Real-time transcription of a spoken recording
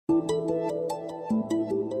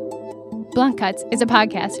Blunt Cuts is a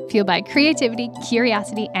podcast fueled by creativity,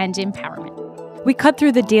 curiosity, and empowerment. We cut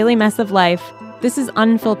through the daily mess of life. This is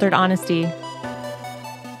unfiltered honesty.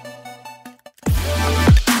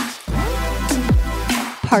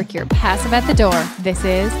 Park your passive at the door. This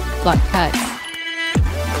is Blunt Cuts.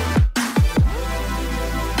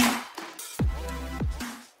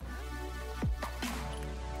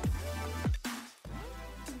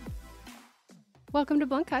 Welcome to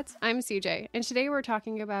Blunt Cuts. I'm CJ, and today we're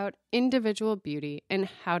talking about individual beauty and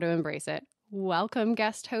how to embrace it. Welcome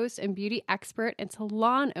guest host and beauty expert and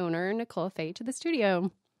salon owner Nicole Fae to the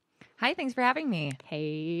studio. Hi, thanks for having me.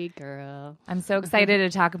 Hey, girl. I'm so excited to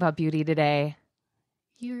talk about beauty today.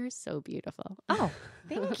 You're so beautiful. Oh,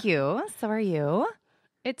 thank you. So are you.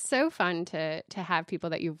 It's so fun to have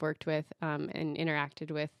people that you've worked with and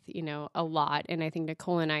interacted with, a lot. And I think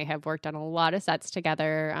Nicole and I have worked on a lot of sets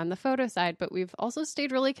together on the photo side, but we've also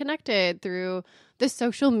stayed really connected through the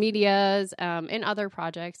social medias and other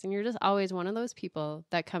projects. And you're just always one of those people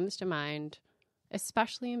that comes to mind,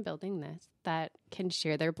 especially in building this, that can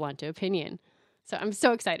share their blunt opinion. So I'm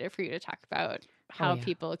so excited for you to talk about how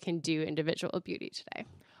people can do individual beauty today.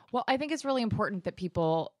 Well, I think it's really important that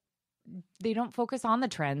people, they don't focus on the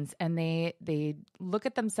trends and they look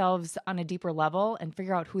at themselves on a deeper level and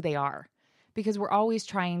figure out who they are, because we're always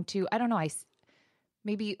trying to,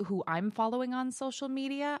 maybe who I'm following on social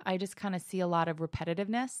media, I just kind of see a lot of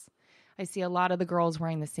repetitiveness. I see a lot of the girls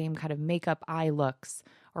wearing the same kind of makeup eye looks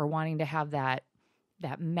or wanting to have that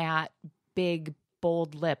matte, big,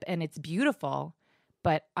 bold lip. And it's beautiful.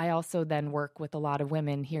 But I also then work with a lot of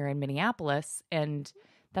women here in Minneapolis, and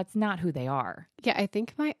that's not who they are. Yeah, I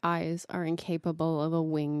think my eyes are incapable of a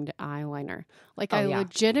winged eyeliner.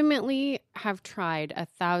 Legitimately have tried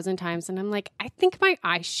 1,000 times, and I'm like, I think my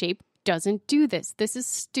eye shape doesn't do this. This is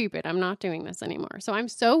stupid. I'm not doing this anymore. So I'm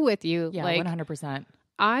so with you. Yeah, 100%.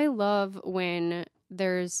 I love when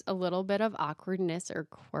there's a little bit of awkwardness or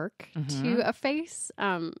quirk to a face.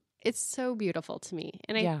 It's so beautiful to me.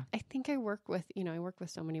 And I think I work with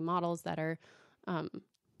so many models that are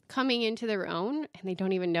coming into their own, and they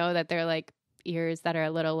don't even know that their ears that are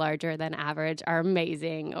a little larger than average are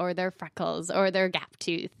amazing, or their freckles, or their gap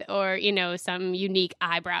tooth, or, some unique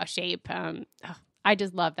eyebrow shape. I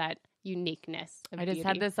just love that uniqueness of beauty.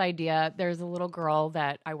 Had this idea. There's a little girl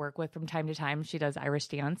that I work with from time to time. She does Irish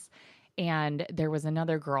dance. And there was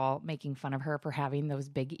another girl making fun of her for having those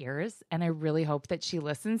big ears. And I really hope that she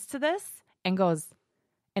listens to this and goes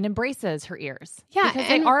and embraces her ears. Yeah. Because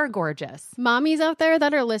they are gorgeous. Mommies out there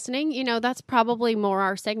that are listening, that's probably more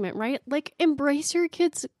our segment, right? Embrace your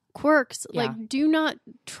kids' quirks. Yeah. Do not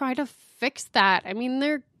try to fix that. I mean,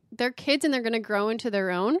 they're kids and they're going to grow into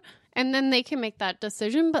their own. And then they can make that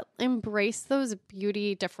decision, but embrace those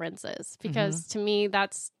beauty differences. Because to me,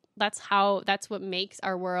 that's what makes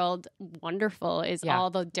our world wonderful, is all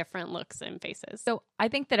the different looks and faces. So I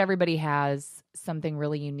think that everybody has something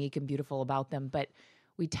really unique and beautiful about them, but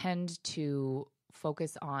we tend to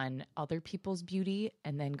focus on other people's beauty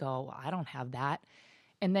and then go, I don't have that.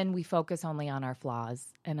 And then we focus only on our flaws.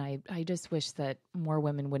 And I just wish that more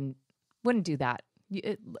women wouldn't do that.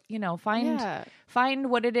 Find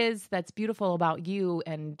what it is that's beautiful about you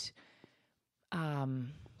and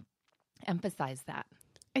emphasize that.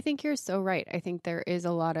 I think you're so right. I think there is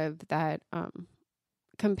a lot of that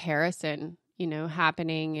comparison,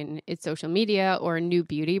 happening in it's social media or a new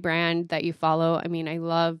beauty brand that you follow. I mean, I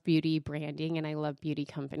love beauty branding and I love beauty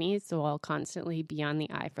companies, so I'll constantly be on the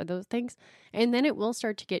eye for those things. And then it will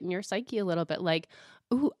start to get in your psyche a little bit, like,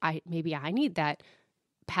 ooh, maybe I need that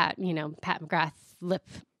Pat McGrath lip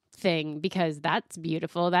thing because that's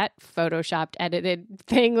beautiful. That photoshopped edited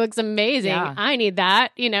thing looks amazing. Yeah. I need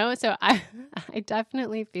that, So I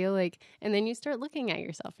definitely feel like, and then you start looking at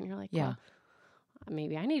yourself and you're like, well,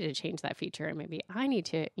 maybe I need to change that feature, and maybe I need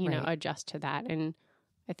to, adjust to that. And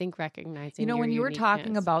I think recognizing, when you were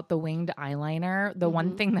talking about the winged eyeliner, the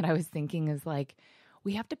one thing that I was thinking is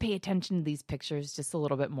we have to pay attention to these pictures just a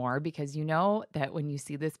little bit more, because that when you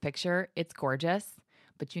see this picture, it's gorgeous.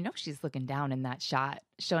 But she's looking down in that shot,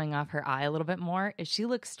 showing off her eye a little bit more. If she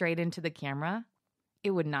looks straight into the camera,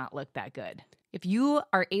 it would not look that good. If you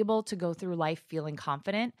are able to go through life feeling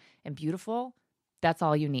confident and beautiful, that's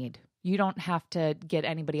all you need. You don't have to get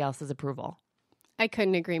anybody else's approval. I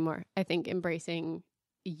couldn't agree more. I think embracing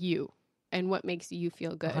you and what makes you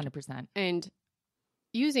feel good. 100%. And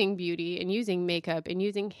using beauty and using makeup and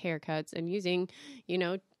using haircuts and using,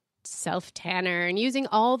 self-tanner and using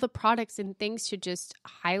all the products and things to just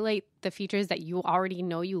highlight the features that you already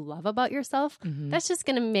know you love about yourself. That's just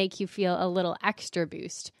going to make you feel a little extra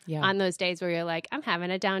boost on those days where you're like, I'm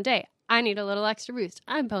having a down day. I need a little extra boost.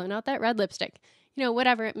 I'm pulling out that red lipstick.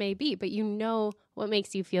 whatever it may be, but what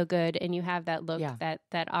makes you feel good, and you have that look Yeah.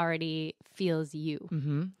 that already feels you.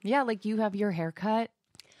 Mm-hmm. Yeah, like you have your haircut.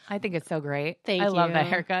 I think it's so great. Thank I love you. that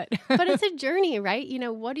haircut. But it's a journey, right?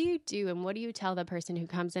 What do you do, and what do you tell the person who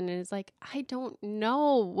comes in and is like, I don't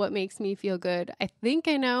know what makes me feel good. I think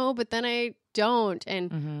I know, but then I don't.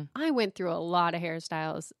 And Mm-hmm. I went through a lot of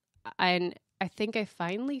hairstyles, and I think I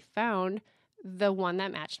finally found the one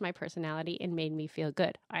that matched my personality and made me feel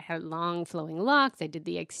good. I had long flowing locks. I did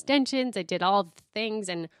the extensions. I did all the things.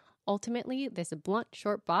 And ultimately, this blunt,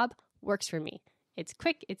 short bob works for me. It's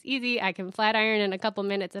quick. It's easy. I can flat iron in a couple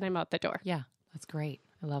minutes and I'm out the door. Yeah, that's great.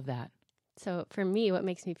 I love that. So for me, what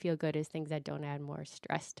makes me feel good is things that don't add more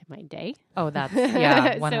stress to my day. Oh, that's,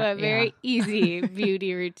 yeah. So a very easy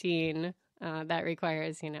beauty routine that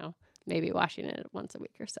requires, maybe washing it once a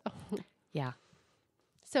week or so. Yeah.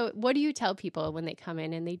 So what do you tell people when they come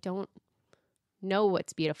in and they don't know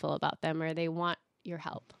what's beautiful about them, or they want your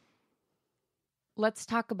help? Let's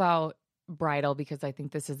talk about bridal, because I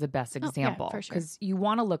think this is the best example. For sure. Because you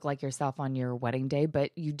want to look like yourself on your wedding day,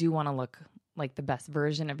 but you do want to look like the best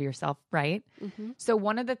version of yourself, right? Mm-hmm. So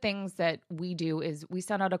one of the things that we do is we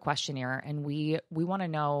send out a questionnaire, and we want to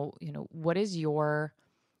know, what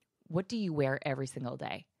do you wear every single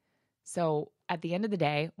day? So at the end of the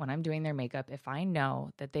day, when I'm doing their makeup, if I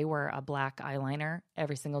know that they wear a black eyeliner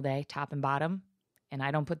every single day, top and bottom, and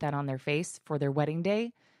I don't put that on their face for their wedding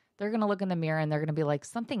day, they're going to look in the mirror and they're going to be like,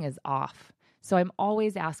 something is off. So I'm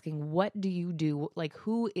always asking, what do you do? Like,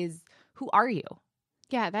 who are you?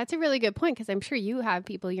 Yeah, that's a really good point, because I'm sure you have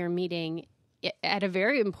people you're meeting at a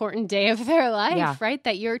very important day of their life, right?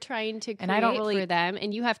 That you're trying to create for them,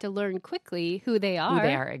 and you have to learn quickly who they are. Who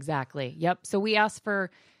they are, exactly. Yep. So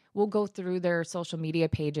we'll go through their social media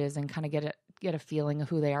pages and kind of get a feeling of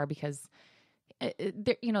who they are, because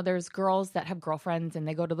there's girls that have girlfriends and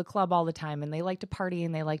they go to the club all the time and they like to party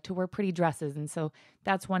and they like to wear pretty dresses. And so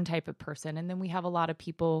that's one type of person. And then we have a lot of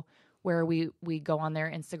people where we go on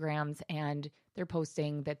their Instagrams and they're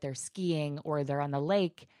posting that they're skiing or they're on the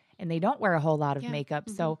lake and they don't wear a whole lot of makeup.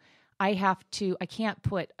 Mm-hmm. So I can't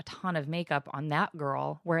put a ton of makeup on that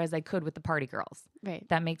girl, whereas I could with the party girls. Right.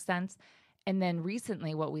 That makes sense. And then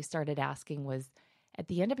recently what we started asking was, at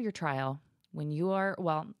the end of your trial, when you are,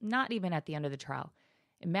 well, not even at the end of the trial,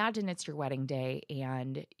 imagine it's your wedding day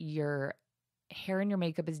and your hair and your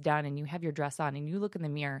makeup is done and you have your dress on and you look in the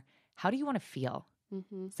mirror, how do you want to feel?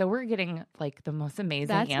 Mm-hmm. So we're getting like the most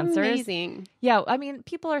amazing answers. That's amazing. Yeah. I mean,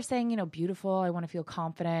 people are saying, beautiful. I want to feel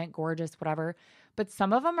confident, gorgeous, whatever. But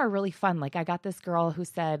some of them are really fun. Like I got this girl who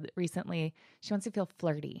said recently she wants to feel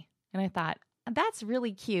flirty. And I thought, that's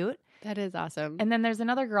really cute. That is awesome. And then there's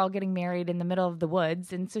another girl getting married in the middle of the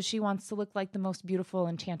woods. And so she wants to look like the most beautiful,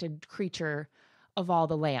 enchanted creature of all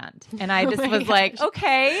the land. And I just was like,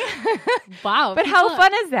 okay. Wow. But how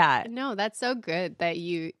fun is that? No, that's so good that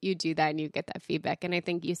you do that and you get that feedback. And I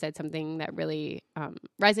think you said something that really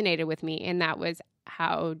resonated with me. And that was,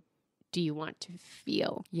 how do you want to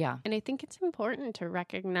feel? Yeah. And I think it's important to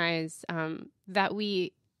recognize that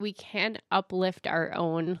we can uplift our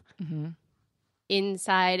own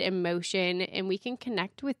inside emotion, and we can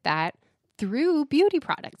connect with that through beauty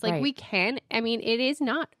products. Like we can, it is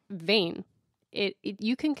not vain.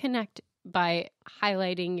 You can connect by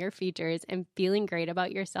highlighting your features and feeling great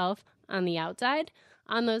about yourself on the outside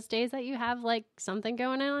on those days that you have like something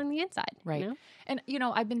going on the inside. Right. And,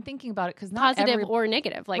 I've been thinking about it because positive or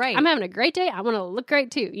negative. Like I'm having a great day. I want to look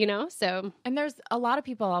great too, So. And there's a lot of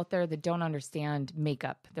people out there that don't understand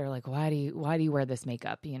makeup. They're like, why do you wear this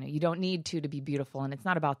makeup? You don't need to be beautiful. And it's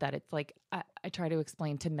not about that. It's like, I try to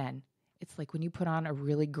explain to men. It's like when you put on a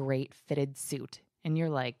really great fitted suit and you're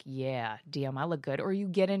like, yeah, damn, I look good. Or you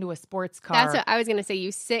get into a sports car. That's what I was going to say.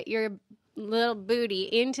 You sit your little booty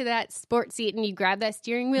into that sports seat and you grab that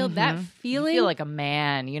steering wheel. That feeling, you feel like a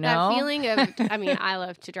man, that feeling of, I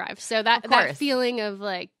love to drive. So that feeling of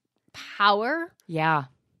like power. Yeah.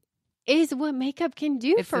 Is what makeup can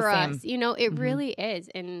do for us. It really is.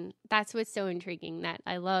 And that's what's so intriguing, that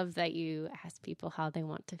I love that you ask people how they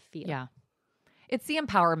want to feel. Yeah. It's the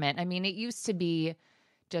empowerment. It used to be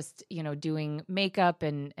just, doing makeup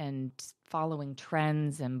and following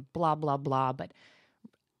trends and blah, blah, blah. But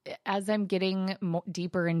as I'm getting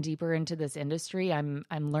deeper and deeper into this industry, I'm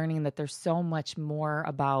learning that there's so much more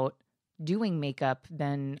about doing makeup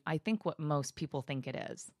than I think what most people think it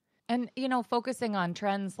is. And, focusing on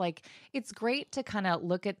trends, like it's great to kind of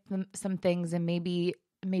look at some things and maybe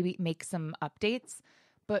make some updates,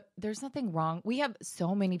 but there's nothing wrong. We have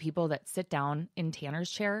so many people that sit down in Tanner's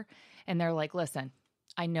chair and they're like, listen,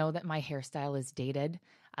 I know that my hairstyle is dated.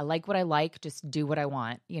 I like what I like. Just do what I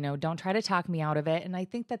want. Don't try to talk me out of it. And I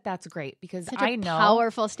think that that's great because Such I a know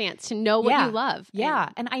powerful stance to know what you love. Yeah.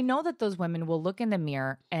 And I know that those women will look in the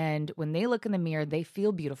mirror, and when they look in the mirror, they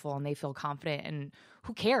feel beautiful and they feel confident. And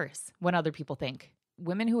who cares what other people think?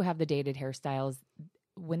 Women who have the dated hairstyles,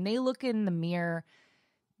 when they look in the mirror,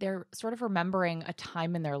 they're sort of remembering a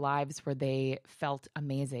time in their lives where they felt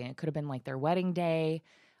amazing. It could have been like their wedding day.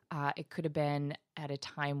 It could have been at a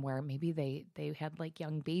time where maybe they had like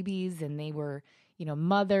young babies and they were,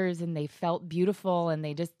 mothers, and they felt beautiful. And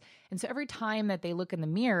so every time that they look in the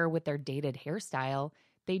mirror with their dated hairstyle,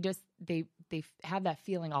 they have that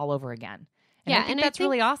feeling all over again. And I think that's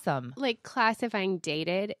really awesome. Like classifying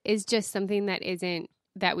dated is just something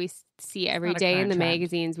that we see every day in the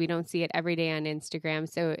magazines. We don't see it every day on Instagram.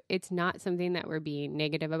 So it's not something that we're being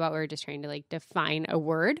negative about. We're just trying to like define a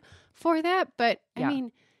word for that. But I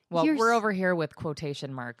mean, well, we're over here with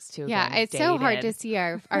quotation marks too. Yeah, it's so hard to see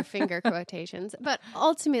our finger quotations. But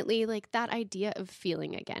ultimately, like that idea of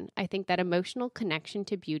feeling again, I think that emotional connection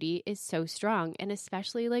to beauty is so strong, and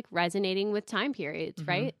especially like resonating with time periods,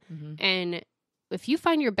 right? Mm-hmm. And if you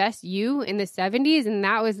find your best you in the 70s and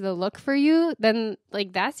that was the look for you, then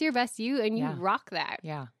like that's your best you and you rock that.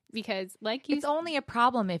 Yeah. Because it's only a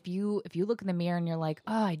problem if you look in the mirror and you're like,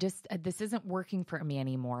 oh, this isn't working for me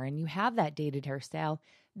anymore. And you have that dated hairstyle.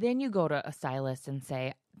 Then you go to a stylist and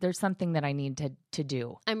say, there's something that I need to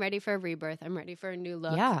do. I'm ready for a rebirth. I'm ready for a new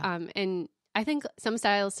look. Yeah. And I think some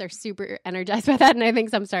stylists are super energized by that. And I think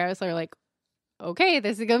some stylists are like, okay,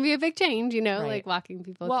 this is going to be a big change, right. Like walking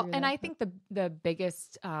people through and that. I think the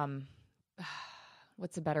biggest,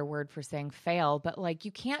 what's a better word for saying fail, but like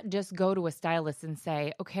you can't just go to a stylist and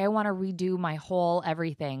say, okay, I want to redo my whole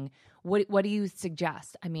everything. What do you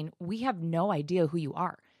suggest? I mean, we have no idea who you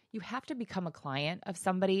are. You have to become a client of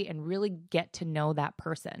somebody and really get to know that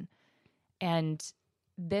person. And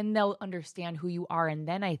then they'll understand who you are. And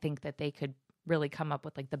then I think that they could really come up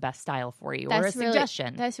with like the best style for you or a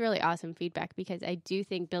suggestion. That's really awesome feedback because I do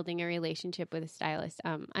think building a relationship with a stylist,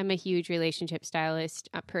 I'm a huge relationship stylist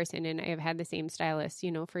person, and I've had the same stylist,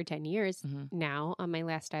 for 10 years now. My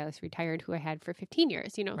last stylist retired who I had for 15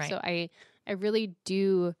 years, right. So I really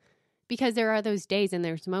do, because there are those days and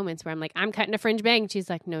there's moments where I'm like, I'm cutting a fringe bang. She's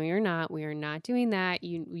like, no, you're not. We are not doing that.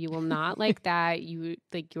 You will not like that. You're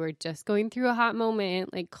just going through a hot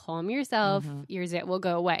moment. Like, calm yourself. Your zit will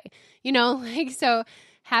go away. So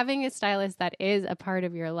having a stylist that is a part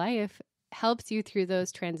of your life helps you through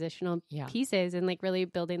those transitional pieces and like really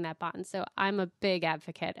building that bond. So I'm a big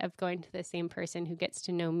advocate of going to the same person who gets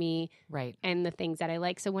to know me and the things that I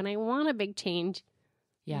like. So when I want a big change,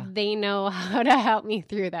 they know how to help me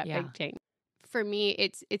through that big change. For me,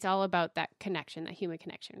 it's all about that connection, that human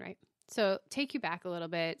connection, right? So take you back a little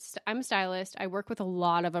bit. I'm a stylist. I work with a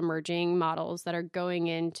lot of emerging models that are going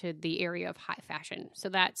into the area of high fashion. So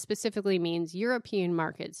that specifically means European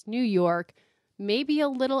markets, New York, maybe a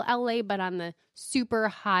little LA, but on the super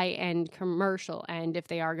high-end commercial end if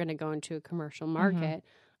they are going to go into a commercial market.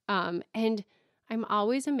 And I'm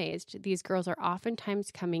always amazed. These girls are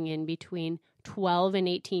oftentimes coming in between 12 and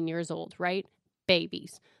 18 years old, right?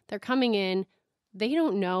 Babies. They're coming in. They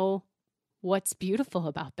don't know what's beautiful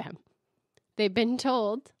about them. They've been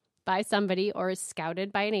told by somebody or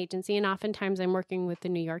scouted by an agency, and oftentimes I'm working with the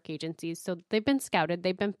New York agencies. So they've been scouted.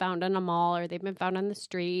 They've been found in a mall, or they've been found on the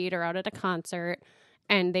street or out at a concert,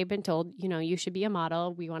 and they've been told, you should be a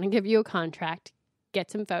model. We want to give you a contract,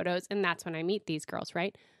 get some photos, and that's when I meet these girls,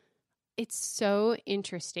 right? It's so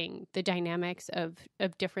interesting, the dynamics of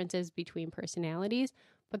differences between personalities.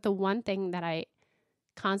 But the one thing that I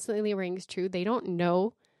constantly rings true, they don't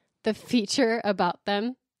know the feature about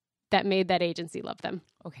them that made that agency love them.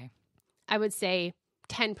 Okay. I would say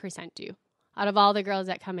 10% do. Out of all the girls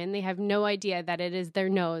that come in, they have no idea that it is their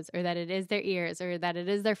nose or that it is their ears or that it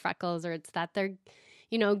is their freckles or it's that they're,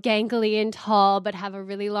 gangly and tall but have a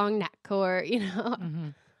really long neck or,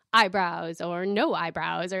 eyebrows or no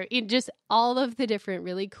eyebrows or just all of the different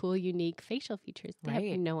really cool, unique facial features. They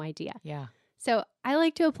have no idea. Yeah. So I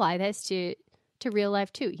like to apply this to real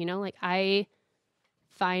life too. Like I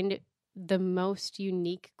find the most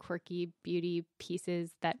unique, quirky beauty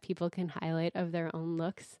pieces that people can highlight of their own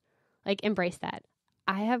looks. Like embrace that.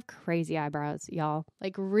 I have crazy eyebrows, y'all.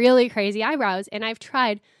 Like really crazy eyebrows. And I've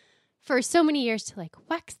tried for so many years to like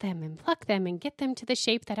wax them and pluck them and get them to the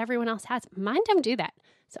shape that everyone else has. Mine don't do that.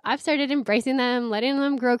 So I've started embracing them, letting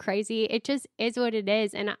them grow crazy. It just is what it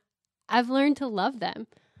is. And I've learned to love them.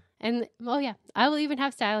 And, I will even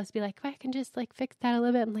have stylists be like, I can just like fix that a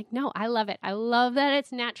little bit. I'm like, no, I love it. I love that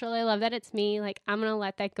it's natural. I love that it's me. Like, I'm going to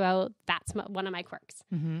let that go. That's one of my quirks.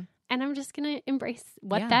 And I'm just going to embrace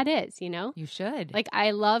what Yeah. that is, you know? You should. Like,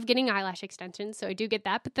 I love getting eyelash extensions, so I do get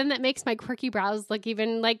that. But then that makes my quirky brows look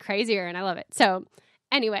even like crazier, and I love it. So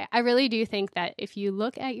anyway, I really do think that if you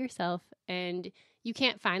look at yourself and you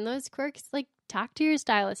can't find those quirks, like, talk to your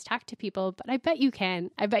stylist, talk to people. But I bet you can.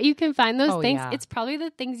 I bet you can find those things. Yeah. It's probably the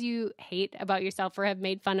things you hate about yourself or have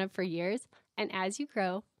made fun of for years. And as you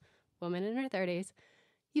grow, woman in her 30s,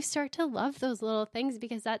 you start to love those little things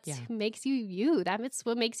because that's who makes you you. That's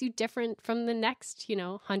what makes you different from the next,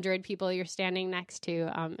 100 people you're standing next to,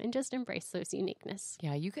 and just embrace those uniqueness.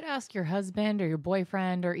 Yeah, you could ask your husband or your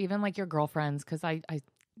boyfriend or even like your girlfriends, because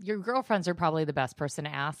your girlfriends are probably the best person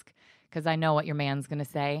to ask, because I know what your man's going to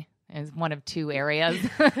say. It's one of two areas.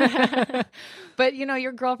 But,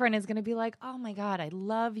 your girlfriend is going to be like, oh my God, I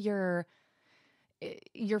love your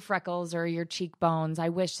freckles or your cheekbones. I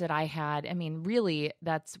wish that I had. I mean, really,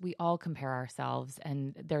 we all compare ourselves,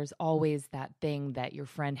 and there's always that thing that your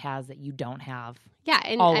friend has that you don't have. Yeah,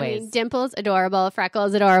 and always. I mean, dimples, adorable.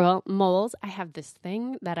 Freckles, adorable. Moles. I have this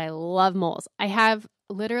thing that I love moles. I have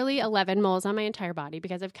literally 11 moles on my entire body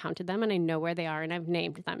because I've counted them and I know where they are, and I've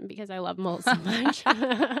named them because I love moles so much.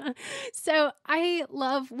 So I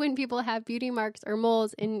love when people have beauty marks or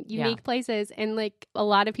moles in unique places, and like a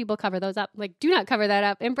lot of people cover those up. Like, do not cover that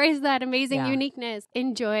up. Embrace that amazing uniqueness.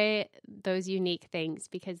 Enjoy those unique things,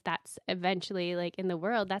 because that's eventually, like, in the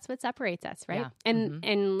world, that's what separates us, right? Yeah.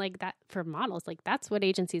 And like that for models, like, that's what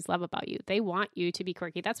agencies love about you. They want you to be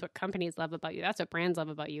quirky. That's what companies love about you. That's what brands love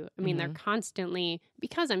about you. I mean, they're constantly,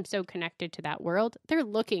 because I'm so connected to that world, they're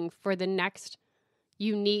looking for the next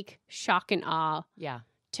unique shock and awe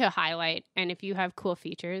to highlight. And if you have cool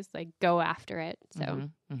features, like, go after it. So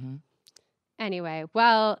anyway,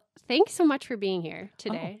 well, thanks so much for being here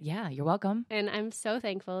today. Oh, yeah, you're welcome. And I'm so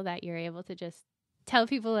thankful that you're able to just tell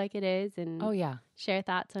people like it is and share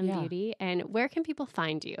thoughts on beauty. And where can people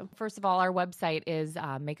find you? First of all, our website is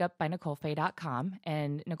makeupbynicolefae.com,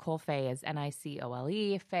 and Nicole Fae is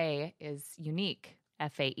Nicole. Fae is unique,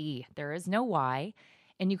 Fae. There is no Y.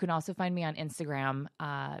 And you can also find me on Instagram,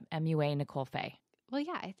 MUA Nicole Fae. Well,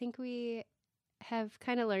 yeah, I think we have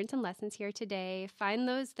kind of learned some lessons here today. Find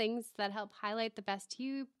those things that help highlight the best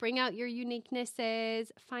you, bring out your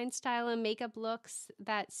uniquenesses, find style and makeup looks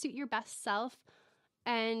that suit your best self,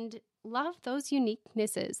 and love those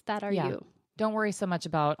uniquenesses that are you. Don't worry so much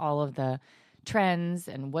about all of the trends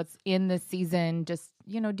and what's in this season. Just,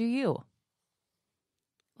 do you.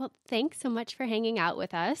 Well, thanks so much for hanging out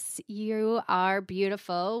with us. You are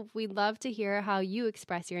beautiful. We'd love to hear how you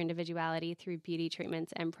express your individuality through beauty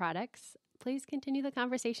treatments and products. Please continue the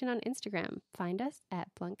conversation on Instagram. Find us at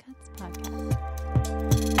Blunt Cuts Podcast.